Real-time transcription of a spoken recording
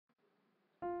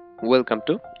Welcome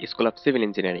to School of Civil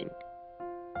Engineering.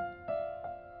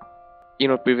 In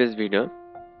our previous video,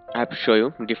 I have shown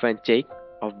you different check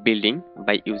of building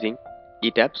by using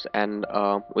Etabs and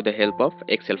with the help of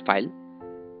Excel file.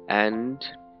 And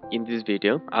in this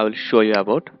video, I will show you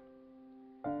about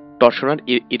Torsional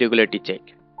Irregularity Check.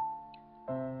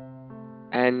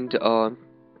 And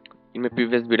in my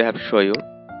previous video, I have shown you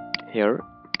here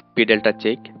P delta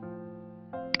check,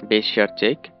 base shear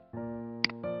check,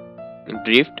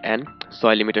 drift and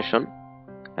soil limitation,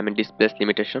 displace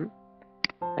limitation,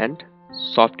 and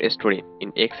soft Storey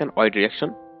in X and Y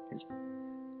direction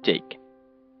check.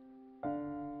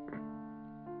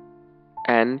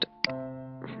 And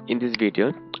in this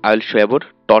video I will show about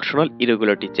torsional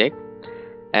irregularity check,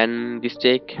 and this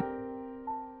check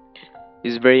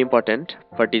is very important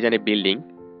for design a building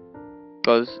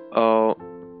because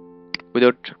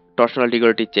without torsional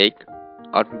irregularity check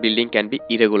our building can be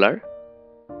irregular.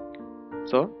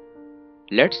 So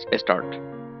let's start.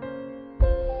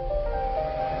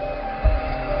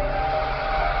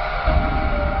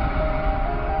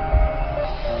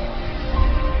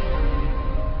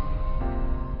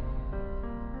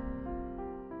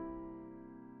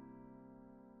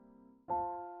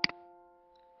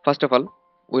 First of all,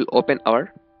 we'll open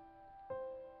our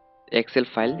Excel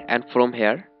file, and from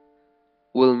here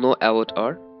we'll know about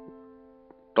our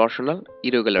torsional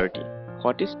irregularity.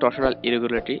 What is torsional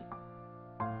irregularity?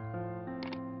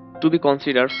 To be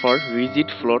considered for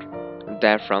rigid floor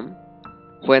diaphragm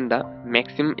when the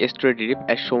maximum Storey drift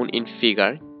as shown in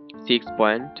figure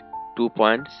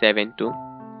 6.2.72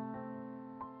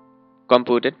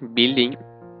 computed building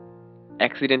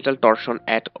accidental torsion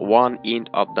at one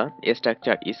end of the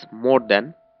structure is more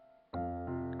than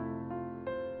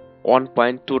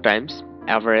 1.2 times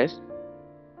average,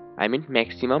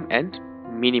 maximum and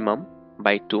minimum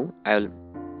by 2. I will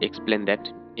explain that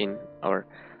in our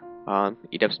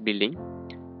Etabs building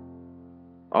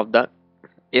of the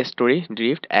Storey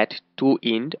drift at two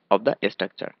end of the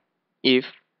structure. If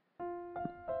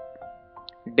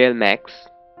del max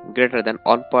greater than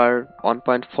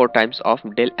 1.4 times of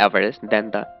del average, then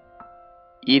the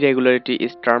irregularity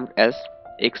is termed as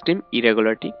extreme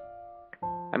irregularity,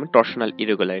 torsional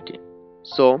irregularity.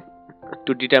 So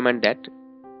to determine that,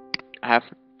 I have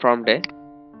formed a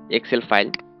Excel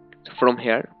file. So from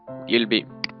here you'll be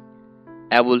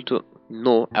able to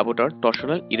know about our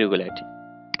torsional irregularity.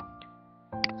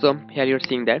 So here you're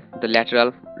seeing that the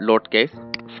lateral load case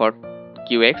for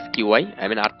QX, QY,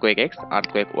 earthquake X,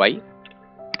 earthquake Y,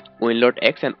 wind load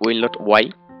X and wind load Y,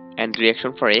 and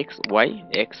reaction for X, Y,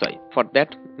 XY. For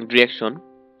that reaction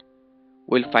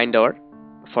we'll find our,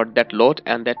 for that load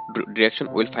and that direction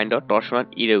we'll find our torsional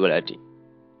irregularity.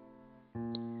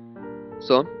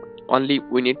 So only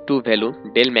we need two values,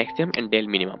 del maximum and del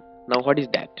minimum. Now what is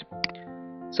that?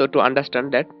 So to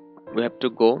understand that, we have to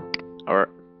go our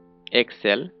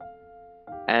Excel,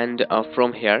 and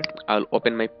from here I'll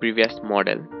open my previous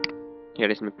model. Here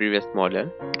is my previous model.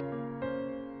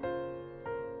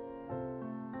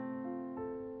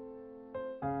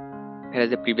 Here is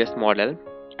the previous model,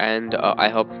 and I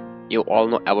hope you all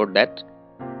know about that.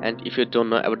 And if you don't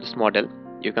know about this model,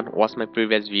 you can watch my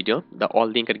previous video. The all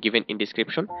link are given in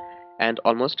description, and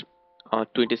almost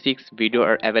 26 video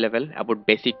are available about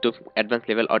basic to advanced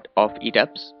level of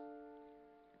Etabs.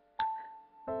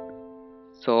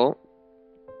 So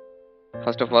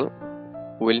first of all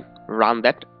we'll run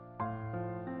that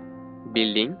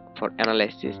building for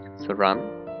analysis. So run.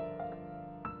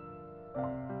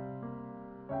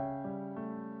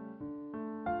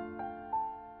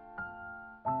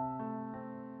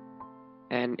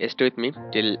 And stay with me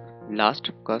till last,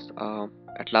 because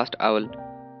at last I will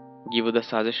give you the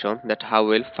suggestion that how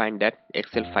we'll find that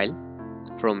Excel file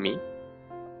from me.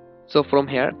 So from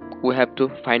here we have to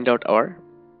find out our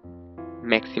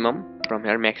maximum. From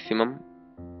here maximum,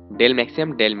 del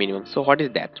maximum, del minimum. So what is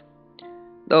that?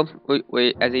 Though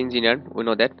we as an engineer we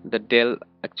know that the del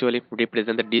actually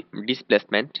represent the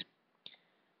displacement.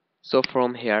 So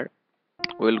from here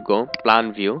we'll go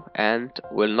plan view, and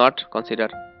will not consider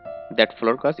that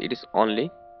floor because it is only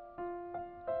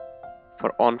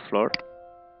for on floor.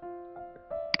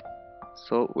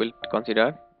 So we'll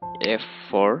consider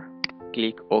F4,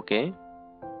 click OK.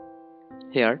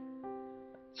 Here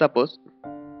suppose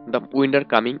the wind are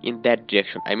coming in that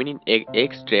direction, in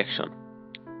X direction,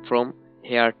 from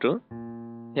here to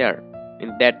here.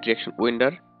 In that direction wind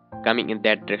are coming in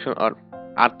that direction, or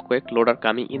earthquake load are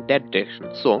coming in that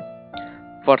direction. So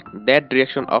for that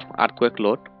direction of earthquake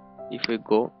load, if we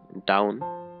go down,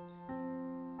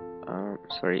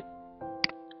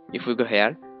 if we go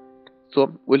here,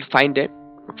 so we'll find it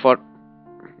for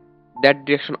that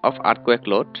direction of earthquake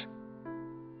load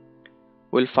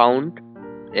we'll found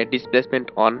a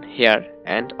displacement on here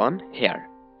and on here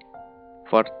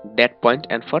for that point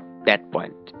and for that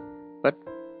point. But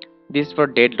this for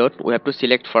dead load, we have to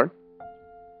select for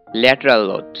lateral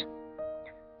load.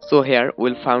 So here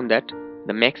we'll found that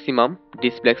the maximum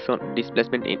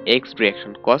displacement in x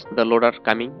direction, cause the load are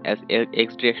coming as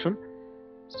x direction.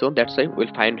 So that's why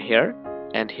we'll find here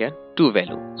and here two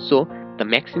value. So the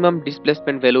maximum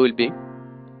displacement value will be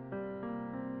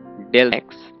del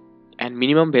x and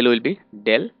minimum value will be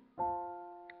del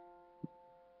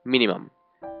minimum.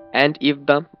 And if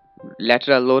the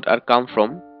lateral load are coming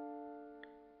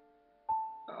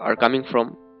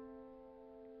from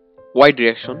y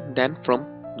direction, then from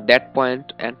that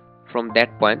point and from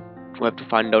that point we have to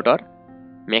find out our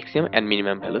maximum and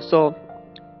minimum value. So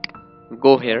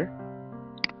go here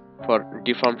for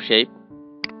deform shape,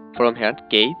 from here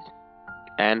case,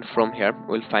 and from here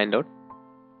we'll find out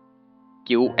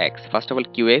qx. First of all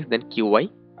qx, then qy,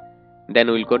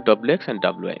 then we'll go wx and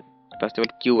wy. First of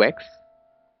all qx,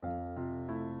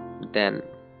 then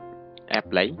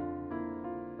apply.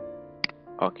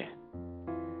 Okay,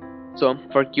 so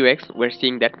for qx we're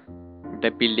seeing that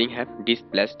the building have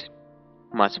displaced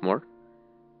much more.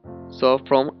 So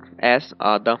from as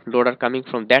the load are coming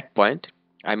from that point,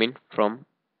 I mean from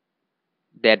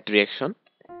that direction,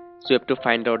 so you have to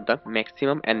find out the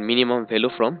maximum and minimum value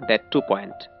from that two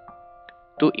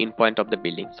end point of the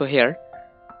building. So here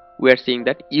we are seeing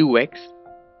that ux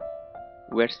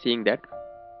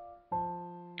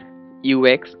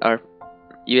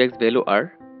value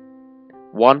are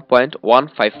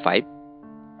 1.155,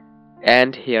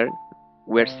 and here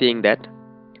we are seeing that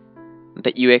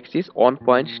the ux is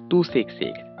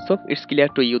 1.266. so it's clear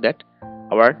to you that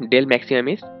our del maximum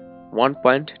is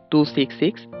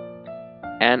 1.266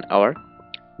 and our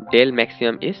del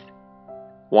maximum is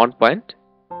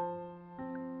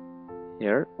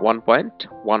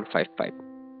 1.155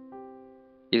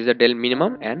 is the del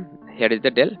minimum, and here is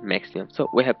the del maximum. So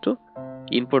we have to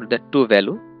input the two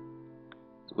value.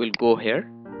 We'll go here,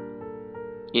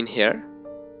 in here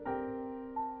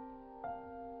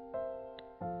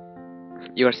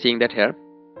you are seeing that here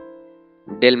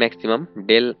del maximum,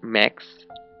 del max,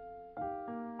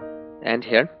 and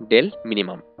here del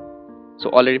minimum. So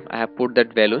already I have put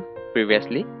that value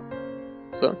previously,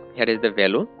 so here is the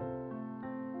value,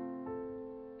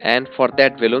 and for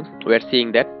that value we are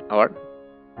seeing that our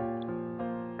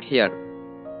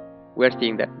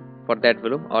for that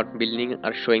value our building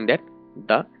are showing that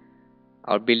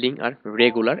our building are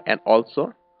regular, and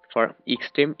also for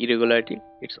extreme irregularity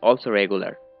it's also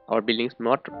regular. Our building is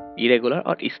not irregular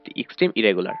or extreme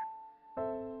irregular.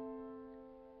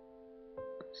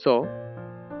 So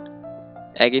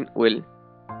again we'll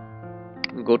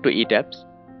go to Etabs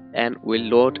and we'll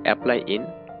load apply in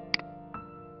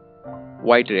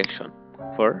y direction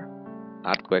for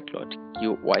earthquake load.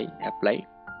 qy apply,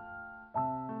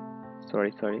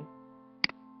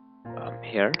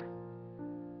 here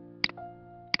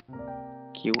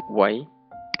qy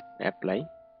apply.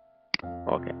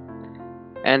 Okay,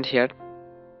 and here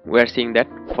we are seeing that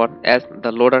for as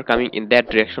the load are coming in that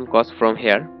direction, cause from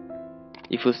here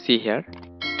if you see here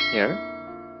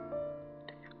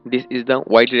this is the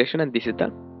y direction and this is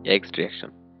the x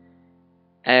direction,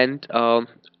 and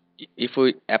if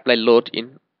we apply load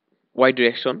in y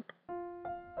direction,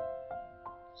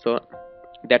 so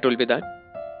that will be the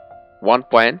one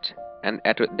point, and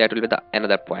that will be the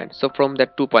another point. So from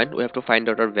that 2 point we have to find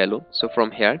out our value. So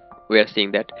from here we are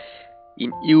seeing that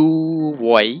in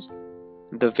uy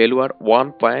the value are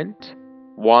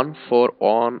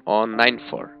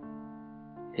 1.14194.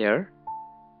 here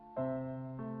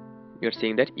you are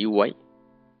seeing that uy,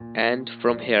 and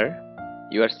from here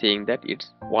you are seeing that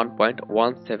it's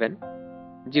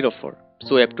 1.1704.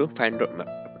 so we have to find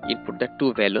input the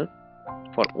two value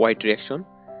for y direction.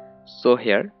 So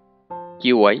here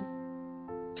qy,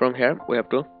 from here we have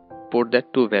to put the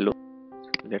two value.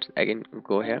 Let's again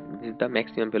go here, this is the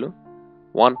maximum value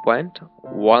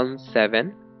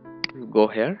 1.17, go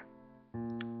here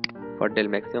for del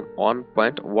maximum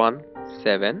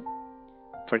 1.17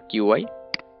 for qy,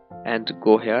 and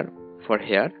go here for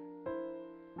here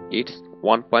it's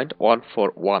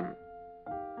 1.141,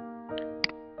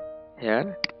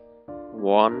 here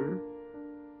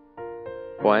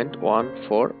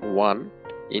 1.141,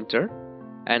 enter,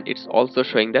 and it's also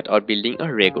showing that our building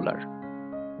are regular.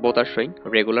 Both are showing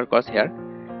regular, cause here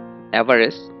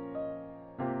average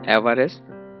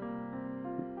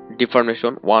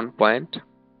deformation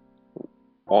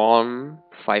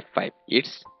 1.155,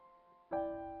 it's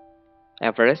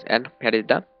average, and here is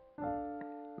the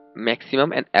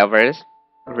maximum and average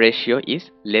ratio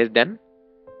is less than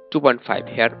 2.5.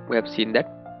 Here we have seen that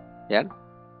here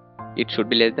it should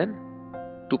be less than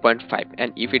 2.5,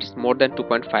 and if it's more than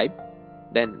 2.5,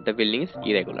 then the building is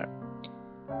irregular.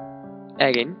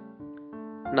 Again,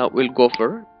 now we'll go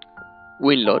for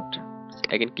wind load. So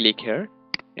again, click here,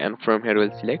 and from here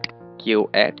we'll select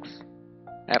QX,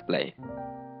 apply.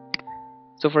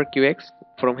 So for QX,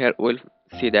 from here we'll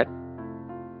see that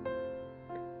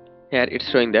here it's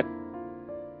showing that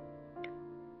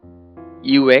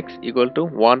UX equal to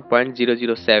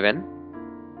 1.007,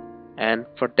 and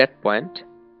for that point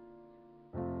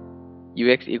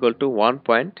UX equal to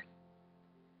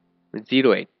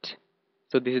 1.08.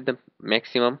 so this is the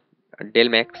maximum del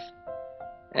max,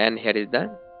 and here is the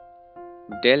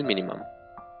del minimum.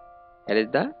 Here is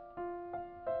the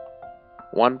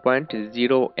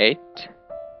 1.08,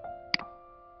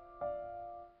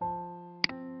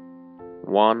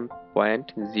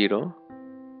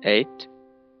 1.08,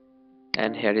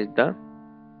 and here is the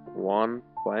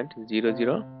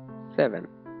 1.007.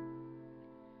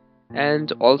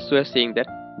 and also we are seeing that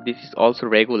this is also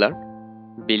regular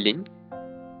building.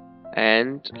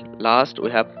 And last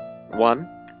we have one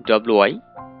WI.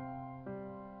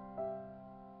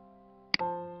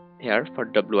 Here for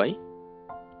WI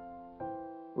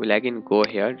we'll again go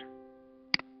here,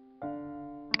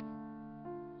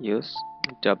 use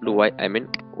WI, I mean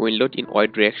wind load in Y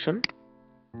direction.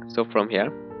 So from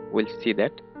here we'll see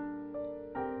that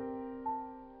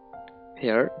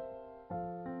here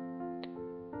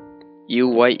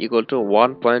UY equal to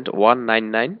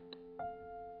 1.199,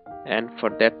 and for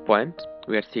that point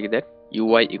we are seeing that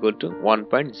UY equal to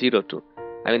 1.02.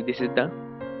 I mean this is the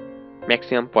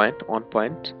maximum point,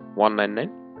 1.199.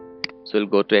 So we'll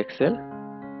go to Excel,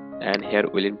 and here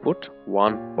we'll input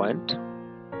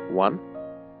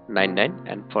 1.199,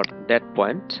 and for that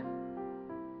point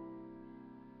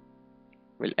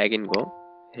we'll again go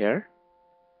here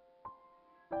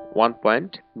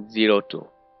 1.02.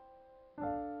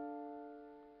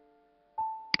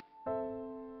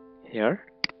 Here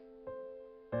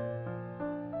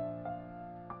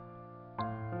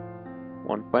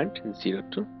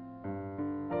 1.02,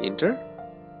 enter,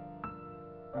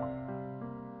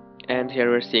 and here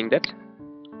we're seeing that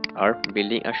our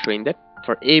building are showing that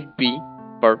for AB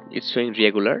part it's showing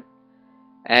regular,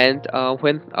 and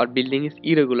when our building is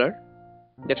irregular,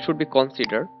 that should be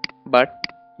considered, but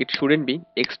it shouldn't be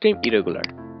extreme irregular.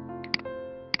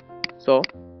 So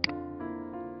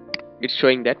it's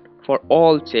showing that for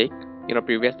all check,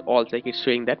 previous all check, it's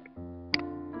showing that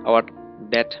our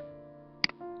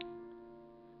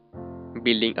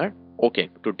building are okay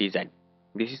to design.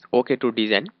 This is okay to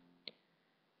design.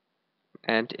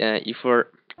 And if you're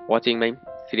watching my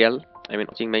serial,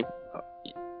 watching my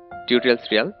tutorial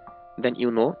serial, then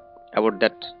you know about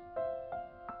that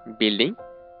building.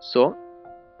 So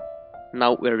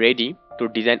now we're ready to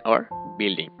design our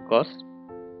building, because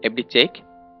every check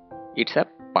it's a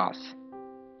pass.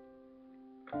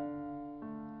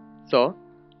 So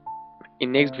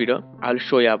in next video I'll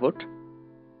show you about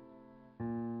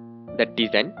the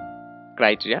design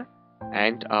criteria,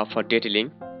 and for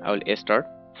detailing I will start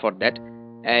for that,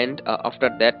 and after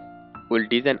that we'll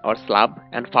design our slab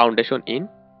and foundation in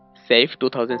SAFE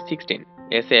 2016,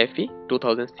 SAFE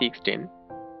 2016,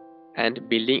 and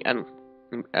building and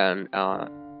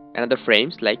another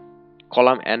frames like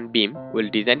column and beam will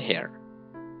design here.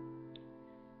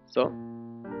 So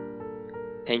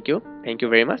thank you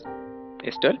very much.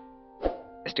 Stay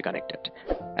connected.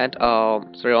 And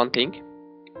sorry, one thing,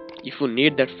 if you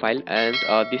need that file, and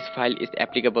this file is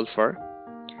applicable for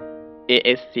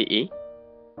ASCE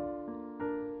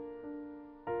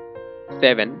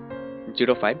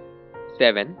 705,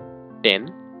 710,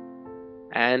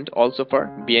 and also for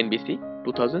BNBC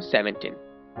 2017.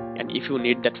 And if you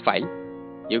need that file,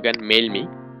 you can mail me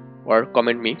or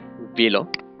comment me below,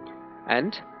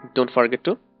 and don't forget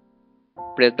to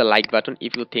press the like button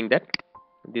if you think that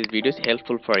this video is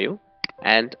helpful for you,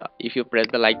 and if you press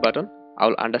the like button I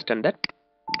will understand that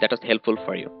was helpful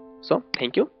for you. So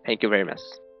thank you very much.